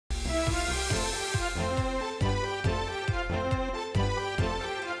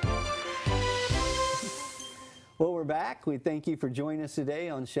we're back. We thank you for joining us today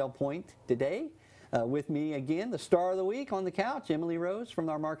on Shell Point Today. With me again, the star of the week on the couch, Emily Rose from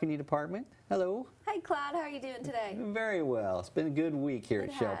our marketing department. Hello. Hi, Claude. How are you doing today? Very well. It's been a good week here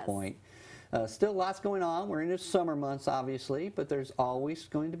at Shell Point. Still lots going on. We're in the summer months, obviously, but there's always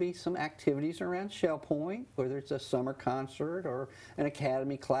going to be some activities around Shell Point, whether it's a summer concert or an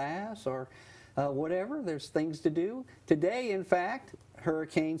academy class or whatever. There's things to do. Today, in fact,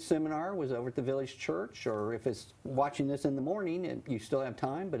 Hurricane Seminar was over at the Village Church, or if it's watching this in the morning, you still have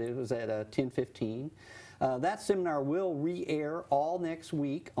time, but it was at 10:15. That seminar will re-air all next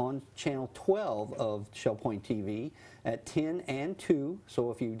week on Channel 12 of Shell Point TV at 10 and 2. So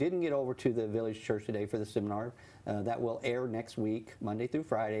if you didn't get over to the Village Church today for the seminar, that will air next week, Monday through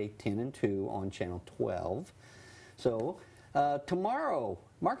Friday, 10 and 2 on Channel 12. So tomorrow,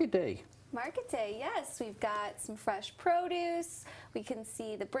 Market Day. Market Day, yes. We've got some fresh produce. We can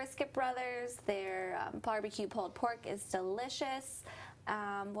see the Brisket Brothers. Their barbecue pulled pork is delicious.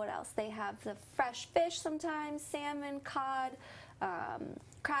 What else? They have the fresh fish sometimes, salmon, cod,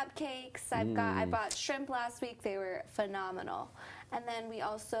 crab cakes. I bought shrimp last week. They were phenomenal. And then we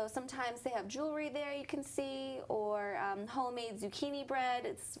also, sometimes they have jewelry there you can see, or homemade zucchini bread.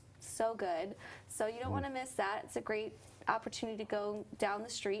 It's so good. So you don't want to miss that. It's a great opportunity to go down the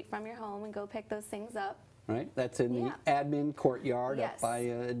street from your home and go pick those things up. Right, that's in the admin courtyard up by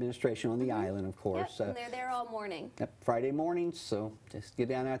administration on the island, of course. Yep, and they're there all morning. Yep, Friday mornings, so just get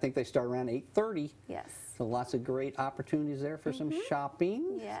down there. I think they start around 8:30. Yes. So lots of great opportunities there for some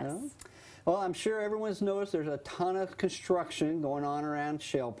shopping. Yes. So. Well, I'm sure everyone's noticed there's a ton of construction going on around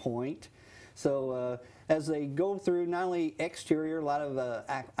Shell Point. So as they go through not only exterior, a lot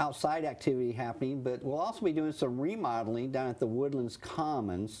of outside activity happening, but we'll also be doing some remodeling down at the Woodlands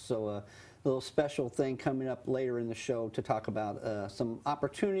Commons. So a little special thing coming up later in the show to talk about some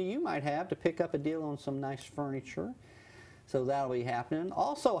opportunity you might have to pick up a deal on some nice furniture. So that'll be happening.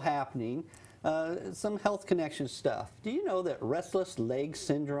 Also happening, some health connection stuff. Do you know that restless leg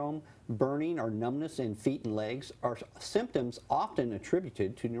syndrome, burning or numbness in feet and legs are symptoms often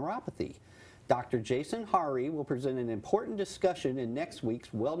attributed to neuropathy? Dr. Jason Hari will present an important discussion in next week's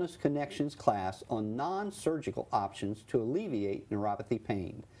Wellness Connections class on non-surgical options to alleviate neuropathy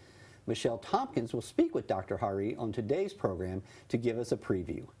pain. Michelle Tompkins will speak with Dr. Hari on today's program to give us a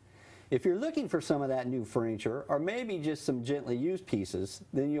preview. If you're looking for some of that new furniture, or maybe just some gently used pieces,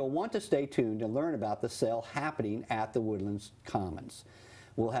 then you'll want to stay tuned to learn about the sale happening at the Woodlands Commons.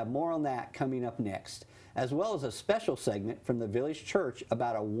 We'll have more on that coming up next, as well as a special segment from the Village Church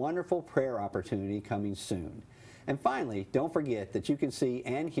about a wonderful prayer opportunity coming soon. And finally, don't forget that you can see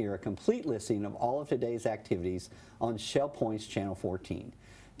and hear a complete listing of all of today's activities on Shell Point's Channel 14.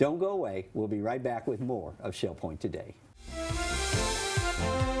 Don't go away. We'll be right back with more of Shell Point Today.